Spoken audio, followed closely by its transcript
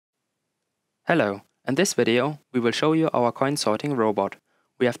Hello, in this video we will show you our coin sorting robot.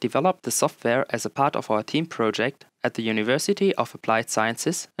 We have developed the software as a part of our team project at the University of Applied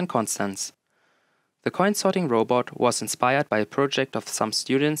Sciences in Konstanz. The coin sorting robot was inspired by a project of some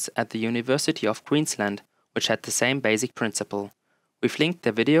students at the University of Queensland, which had the same basic principle. We've linked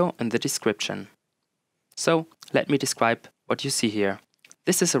the video in the description. So, let me describe what you see here.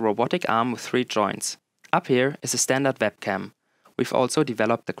 This is a robotic arm with 3 joints. Up here is a standard webcam. We've also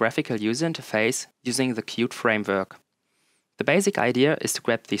developed the graphical user interface using the Qt framework. The basic idea is to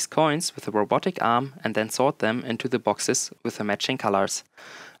grab these coins with a robotic arm and then sort them into the boxes with the matching colors.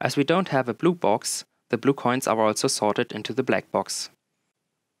 As we don't have a blue box, the blue coins are also sorted into the black box.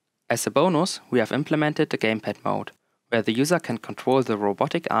 As a bonus, we have implemented the gamepad mode, where the user can control the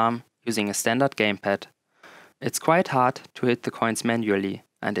robotic arm using a standard gamepad. It's quite hard to hit the coins manually,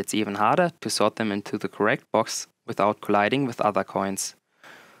 and it's even harder to sort them into the correct box without colliding with other coins.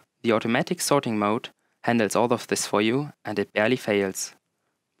 The automatic sorting mode handles all of this for you, and it barely fails.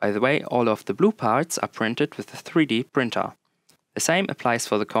 By the way, all of the blue parts are printed with a 3D printer. The same applies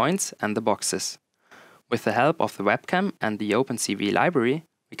for the coins and the boxes. With the help of the webcam and the OpenCV library,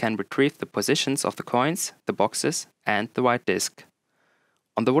 we can retrieve the positions of the coins, the boxes, and the white disk.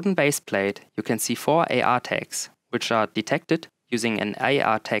 On the wooden base plate, you can see 4 AR tags, which are detected using an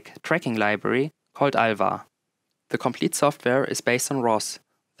AR tag tracking library called Alva. The complete software is based on ROS,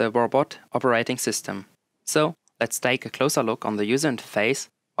 the robot operating system. So, let's take a closer look on the user interface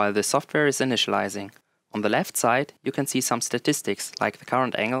while the software is initializing. On the left side, you can see some statistics like the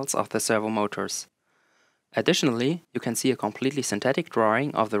current angles of the servo motors. Additionally, you can see a completely synthetic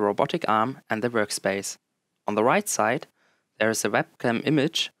drawing of the robotic arm and the workspace. On the right side, there is a webcam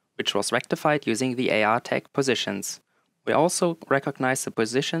image which was rectified using the AR tag positions. We also recognize the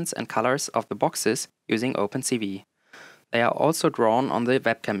positions and colors of the boxes using OpenCV. They are also drawn on the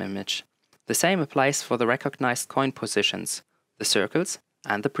webcam image. The same applies for the recognized coin positions, the circles,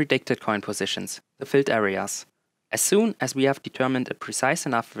 and the predicted coin positions, the filled areas. As soon as we have determined a precise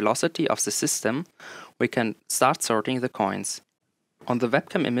enough velocity of the system, we can start sorting the coins. On the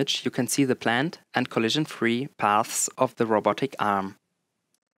webcam image, you can see the planned and collision-free paths of the robotic arm.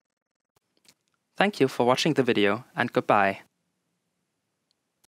 Thank you for watching the video, and goodbye.